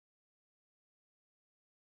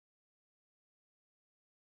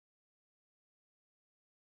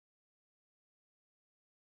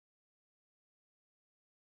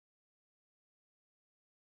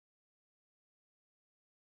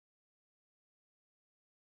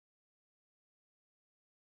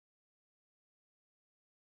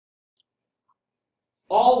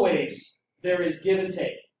always there is give and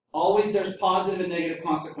take. Always there's positive and negative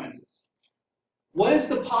consequences. What is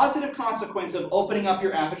the positive consequence of opening up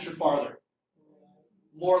your aperture farther?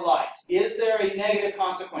 More light. Is there a negative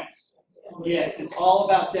consequence? Yes, it's all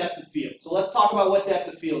about depth of field. So let's talk about what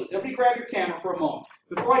depth of field is. Everybody grab your camera for a moment.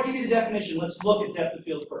 Before I give you the definition, let's look at depth of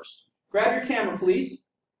field first. Grab your camera, please.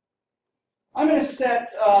 I'm going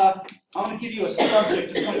to give you a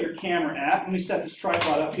subject to point your camera at. Let me set this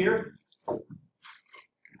tripod up here.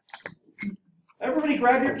 Everybody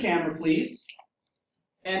grab your camera, please,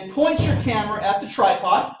 and point your camera at the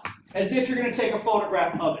tripod as if you're going to take a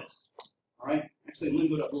photograph of it. All right? Actually, let me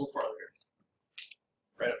move it up a little farther here.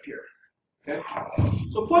 Right up here. Okay?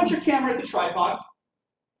 So point your camera at the tripod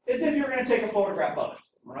as if you're going to take a photograph of it.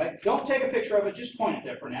 All right? Don't take a picture of it, just point it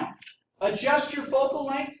there for now. Adjust your focal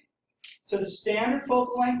length to the standard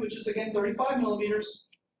focal length, which is, again, 35 millimeters,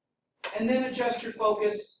 and then adjust your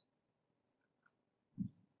focus.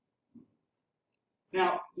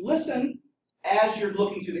 Now, listen as you're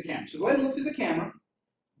looking through the camera. So go ahead and look through the camera.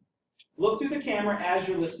 Look through the camera as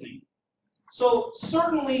you're listening. So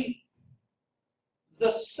certainly,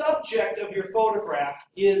 the subject of your photograph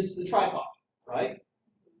is the tripod, right?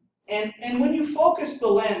 And when you focus the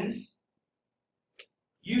lens,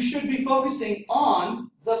 you should be focusing on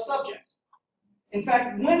the subject. In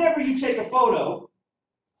fact, whenever you take a photo,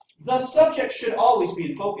 the subject should always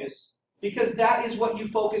be in focus because that is what you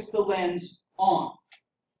focus the lens on.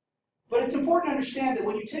 But it's important to understand that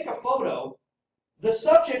when you take a photo, the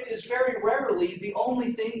subject is very rarely the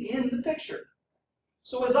only thing in the picture.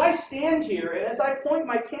 So as I stand here and as I point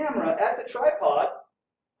my camera at the tripod,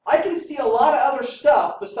 I can see a lot of other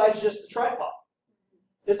stuff besides just the tripod.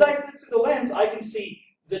 As I look through the lens, I can see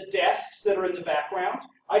the desks that are in the background.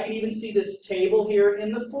 I can even see this table here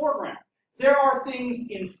in the foreground. There are things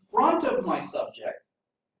in front of my subject,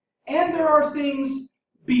 and there are things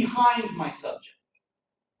behind my subject.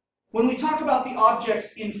 When we talk about the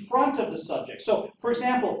objects in front of the subject, so for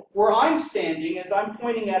example, where I'm standing as I'm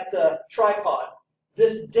pointing at the tripod,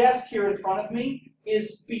 this desk here in front of me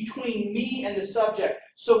is between me and the subject,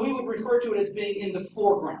 so we would refer to it as being in the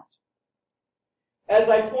foreground. As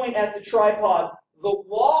I point at the tripod, the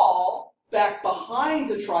wall back behind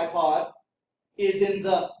the tripod is in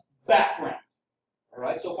the background. All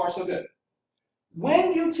right, so far so good.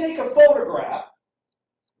 When you take a photograph,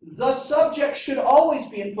 the subject should always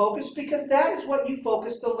be in focus because that is what you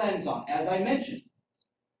focus the lens on, as I mentioned.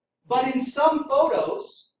 But in some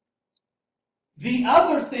photos, the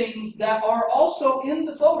other things that are also in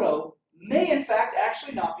the photo may in fact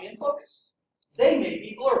actually not be in focus. They may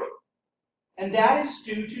be blurry. And that is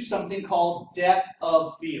due to something called depth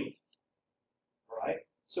of field. All right?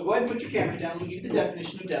 So go ahead and put your cameras down. We'll give you the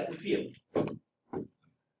definition of depth of field.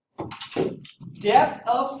 Depth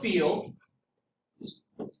of field,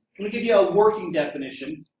 I'm going to give you a working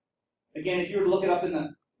definition. Again, if you were to look it up in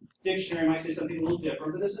the dictionary, it might say something a little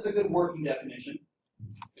different, but this is a good working definition.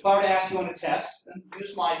 If I were to ask you on a test, then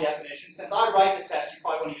use my definition. Since I write the test, you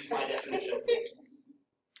probably want to use my definition.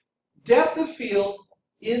 Depth of field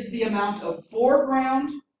is the amount of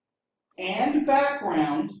foreground and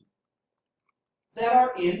background that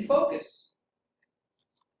are in focus.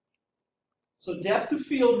 So depth of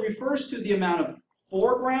field refers to the amount of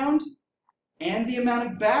foreground and the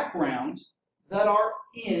amount of background that are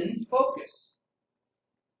in focus.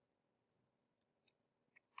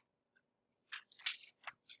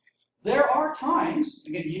 There are times,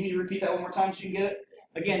 again, you need to repeat that one more time so you can get it.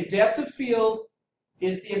 Again, depth of field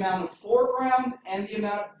is the amount of foreground and the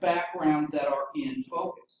amount of background that are in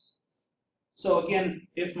focus. So again,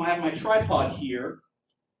 if I have my tripod here,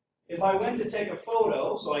 if I went to take a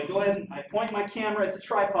photo, so I go ahead and I point my camera at the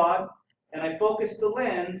tripod and I focus the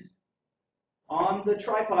lens on the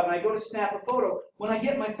tripod and I go to snap a photo, when I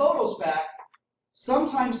get my photos back,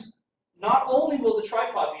 sometimes not only will the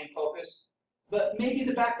tripod be in focus, but maybe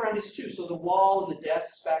the background is too, so the wall and the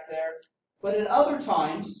desks back there. But at other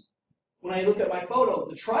times, when I look at my photo,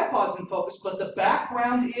 the tripod's in focus, but the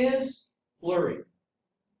background is blurry.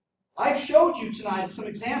 I've showed you tonight some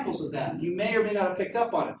examples of that. You may or may not have picked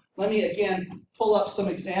up on it. Let me again pull up some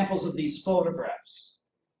examples of these photographs.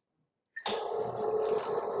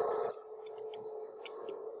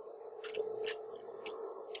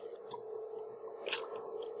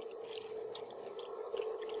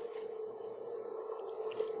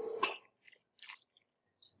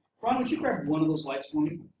 Ron, would you grab one of those lights for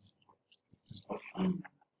me?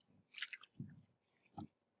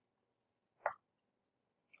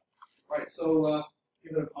 All right, so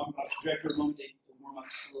give it a projector a moment to warm up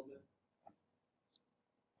just a little bit.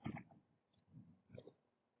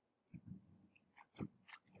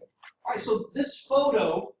 All right, so this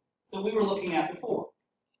photo that we were looking at before.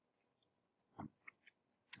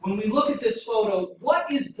 When we look at this photo,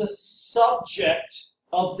 what is the subject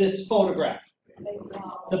of this photograph?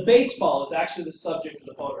 Baseball. The baseball is actually the subject of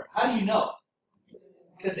the photograph. How do you know?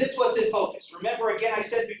 Because it's what's in focus. Remember, again, I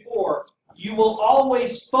said before, you will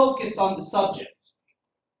always focus on the subject.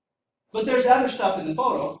 But there's other stuff in the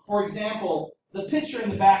photo. For example, the picture in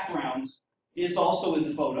the background is also in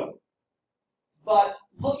the photo. But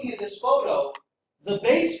looking at this photo, the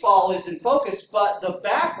baseball is in focus, but the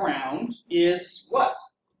background is what?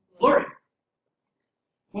 Blurry.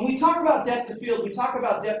 When we talk about depth of field, we talk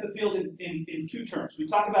about depth of field in two terms. We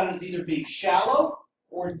talk about it as either being shallow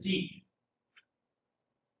or deep.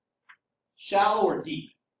 Shallow or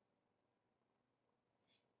deep.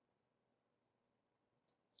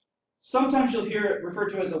 Sometimes you'll hear it referred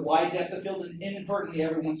to as a wide depth of field, and inadvertently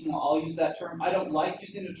every once in a while I'll use that term. I don't like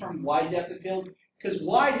using the term wide depth of field because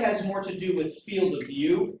wide has more to do with field of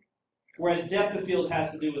view, whereas depth of field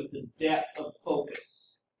has to do with the depth of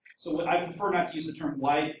focus. So I prefer not to use the term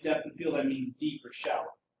wide depth of field, I mean deep or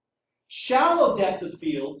shallow. Shallow depth of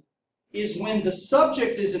field is when the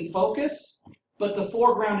subject is in focus, but the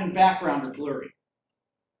foreground and background are blurry.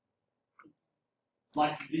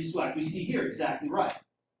 Like we see here, exactly right.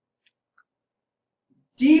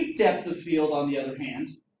 Deep depth of field, on the other hand,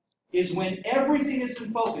 is when everything is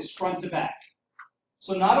in focus front to back.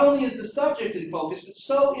 So not only is the subject in focus, but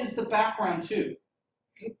so is the background too.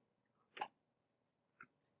 Do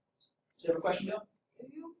you have a question, Bill?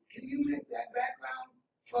 Can you make that background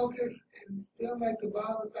focus and still make the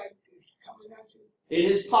ball look like it's coming at you? It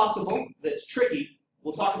is possible. That's tricky.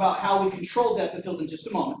 We'll talk about how we control depth of field in just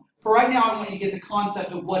a moment. For right now, I want you to get the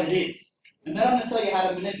concept of what it is. And then I'm going to tell you how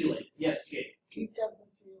to manipulate it. Yes, Kate? Deep depth of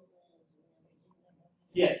field.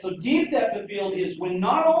 Yes, so deep depth of field is when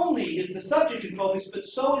not only is the subject in focus, but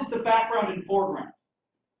so is the background and foreground.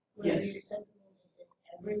 Yes.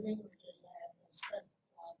 Everything would just have to specify.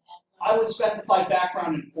 I would specify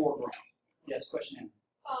background and foreground. Yes, question, Anna.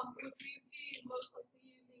 Would we be most likely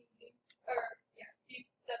using deep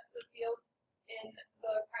depth of field in the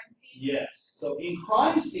crime scene? Yes. So in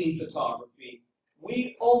crime scene photography,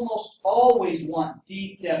 we almost always want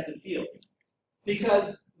deep depth of field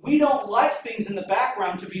because we don't like things in the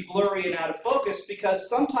background to be blurry and out of focus because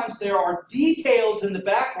sometimes there are details in the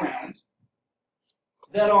background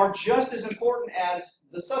that are just as important as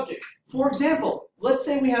the subject. For example, let's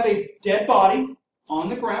say we have a dead body on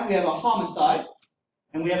the ground, we have a homicide,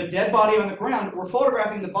 and we have a dead body on the ground, we're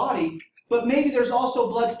photographing the body, but maybe there's also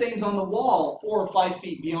bloodstains on the wall 4 or 5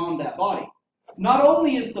 feet beyond that body. Not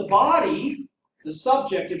only is the body, the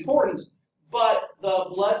subject, important, but the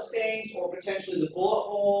bloodstains or potentially the bullet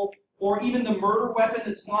hole or even the murder weapon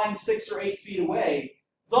that's lying 6 or 8 feet away,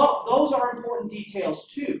 those are important details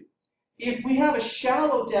too. If we have a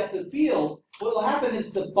shallow depth of field, what will happen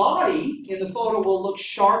is the body in the photo will look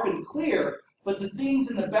sharp and clear, but the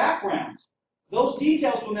things in the background, those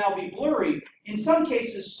details will now be blurry, in some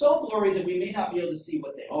cases so blurry that we may not be able to see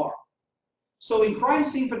what they are. So in crime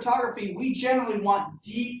scene photography, we generally want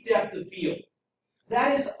deep depth of field.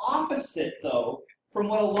 That is opposite, though, from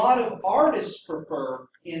what a lot of artists prefer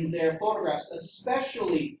in their photographs,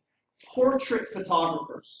 especially portrait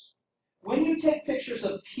photographers. When you take pictures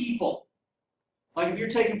of people, like if you're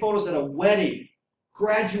taking photos at a wedding,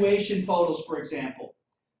 graduation photos, for example,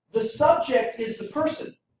 the subject is the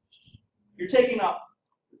person. You're taking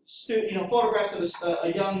photographs of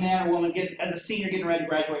a young man or woman as a senior getting ready to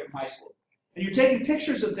graduate from high school. And you're taking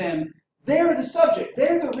pictures of them. They're the subject.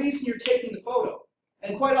 They're the reason you're taking the photo.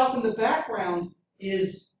 And quite often the background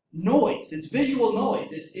is noise. It's visual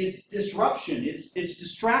noise. It's disruption. It's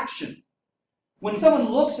distraction. When someone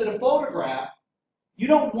looks at a photograph, you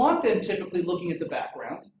don't want them typically looking at the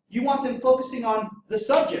background. You want them focusing on the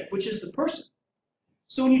subject, which is the person.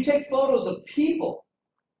 So when you take photos of people,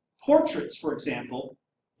 portraits, for example,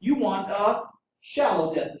 you want a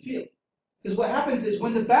shallow depth of field. Because what happens is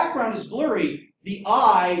when the background is blurry, the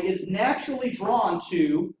eye is naturally drawn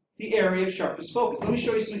to the area of sharpest focus. Let me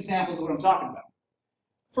show you some examples of what I'm talking about.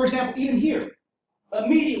 For example, even here,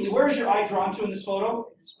 immediately, where is your eye drawn to in this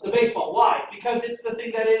photo? The baseball. Why? Because it's the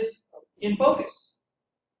thing that is in focus.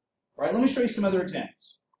 All right, let me show you some other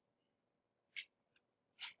examples.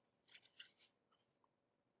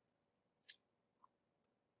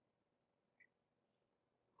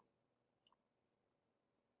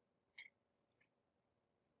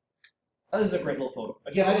 Oh, this is a great little photo.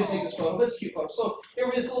 Again, I didn't take this photo, but it's a cute photo. So here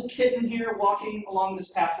is this little kitten here walking along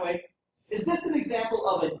this pathway. Is this an example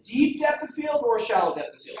of a deep depth of field or a shallow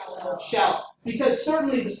depth of field? Shallow. Shallow. Because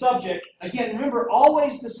certainly the subject, again, remember,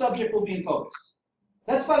 always the subject will be in focus.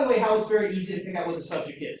 That's, by the way, how it's very easy to pick out what the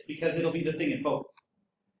subject is, because it'll be the thing in focus.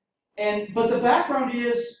 But the background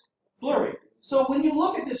is blurry. So when you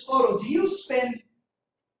look at this photo, do you spend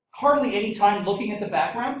hardly any time looking at the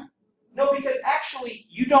background? No, because actually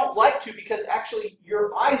you don't like to, because actually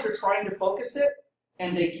your eyes are trying to focus it,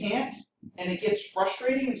 and they can't, and it gets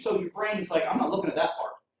frustrating, and so your brain is like, I'm not looking at that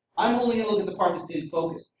part. I'm only going to look at the part that's in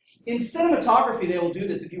focus. In cinematography, they will do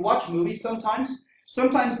this. If you watch movies sometimes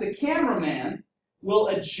the cameraman will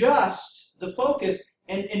adjust the focus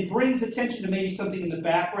and brings attention to maybe something in the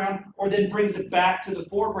background, or then brings it back to the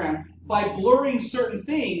foreground. By blurring certain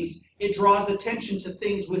things, it draws attention to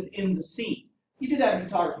things within the scene. You do that in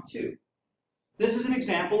photography too. This is an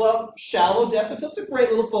example of shallow depth of field. It's a great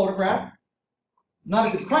little photograph.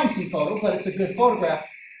 Not a good crime scene photo, but it's a good photograph.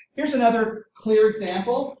 Here's another clear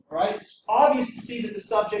example, right? It's obvious to see that the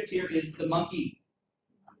subject here is the monkey,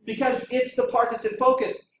 because it's the part that's in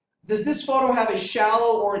focus. Does this photo have a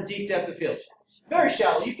shallow or a deep depth of field? Very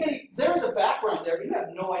shallow. There's a background there, but you have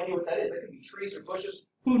no idea what that is. That could be trees or bushes.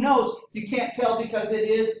 Who knows? You can't tell because it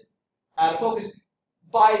is out of focus.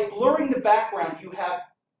 By blurring the background, you have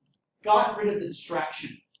gotten rid of the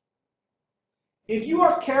distraction. If you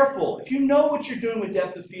are careful, if you know what you're doing with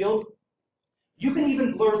depth of field, you can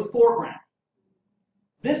even blur the foreground.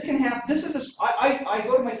 This can happen. I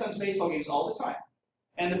go to my son's baseball games all the time.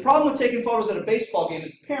 And the problem with taking photos at a baseball game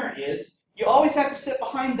as a parent is you always have to sit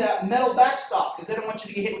behind that metal backstop because they don't want you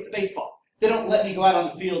to get hit with the baseball. They don't let me go out on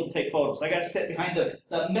the field and take photos. I got to sit behind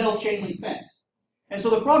the metal chain link fence. And so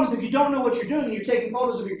the problem is if you don't know what you're doing and you're taking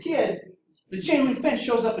photos of your kid, the chain link fence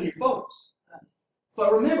shows up in your photos.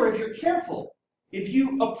 But remember, if you're careful, if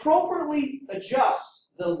you appropriately adjust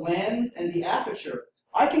the lens and the aperture,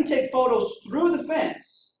 I can take photos through the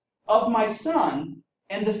fence of my son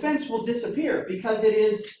and the fence will disappear because it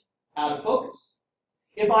is out of focus.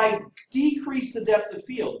 If I decrease the depth of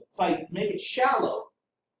field, if I make it shallow,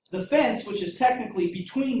 the fence, which is technically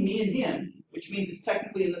between me and him, which means it's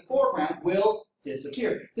technically in the foreground, will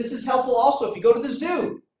disappear. This is helpful also if you go to the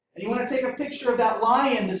zoo and you want to take a picture of that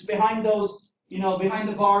lion that's behind those, behind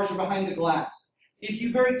the bars or behind the glass. If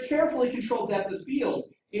you very carefully control depth of field,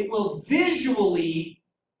 it will visually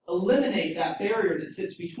eliminate that barrier that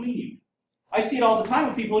sits between you. I see it all the time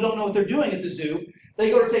with people who don't know what they're doing at the zoo.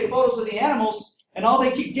 They go to take photos of the animals, and all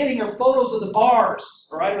they keep getting are photos of the bars,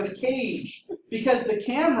 right, or the cage, because the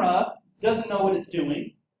camera doesn't know what it's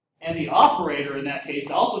doing, and the operator, in that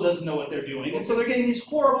case, also doesn't know what they're doing, and so they're getting these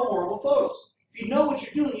horrible, horrible photos. If you know what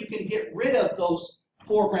you're doing, you can get rid of those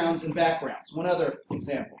foregrounds and backgrounds. One other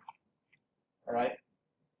example, all right?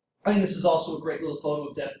 I think this is also a great little photo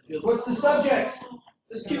of depth of field. What's the subject?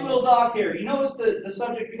 This cute little dog here. You notice the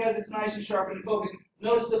subject because it's nice and sharp and focused.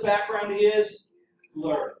 Notice the background is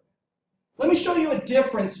blurred. Let me show you a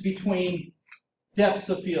difference between depths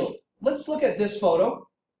of field. Let's look at this photo.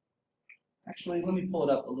 Actually, let me pull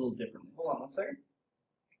it up a little differently. Hold on one second.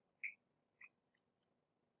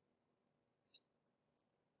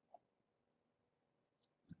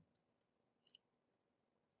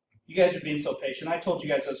 You guys are being so patient. I told you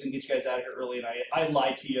guys I was going to get you guys out of here early, and I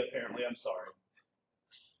lied to you, apparently. I'm sorry.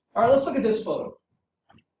 All right, let's look at this photo.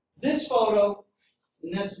 This photo,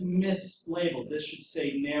 and that's mislabeled. This should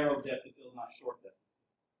say narrow depth of field, not short depth.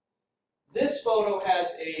 This photo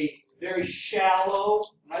has a very shallow,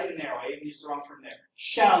 not even narrow, I even used the wrong term there,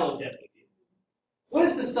 shallow depth of field. What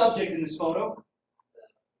is the subject in this photo?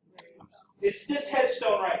 It's this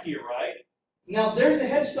headstone right here, right? Now, there's a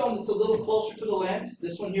headstone that's a little closer to the lens,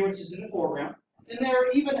 this one here, which is in the foreground. And there are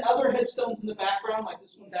even other headstones in the background, like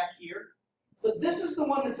this one back here. But this is the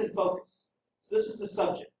one that's in focus. So this is the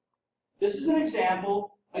subject. This is an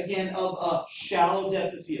example, again, of a shallow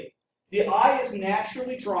depth of field. The eye is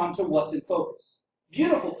naturally drawn to what's in focus.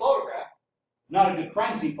 Beautiful photograph. Not a good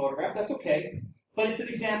crime scene photograph, that's okay. But it's an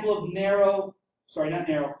example of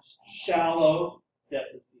shallow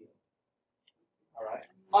depth of field. All right.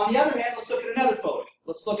 On the other hand, let's look at another photo.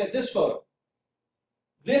 Let's look at this photo.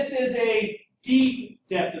 This is a deep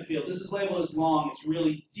depth of field. This is labeled as long. It's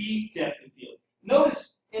really deep depth of field.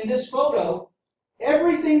 Notice in this photo,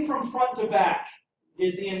 everything from front to back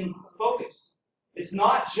is in focus. It's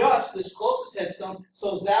not just this closest headstone.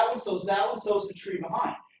 So is that one, so is that one, so is the tree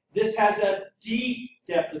behind. This has a deep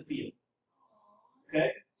depth of field.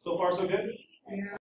 Okay? So far, so good? Yeah.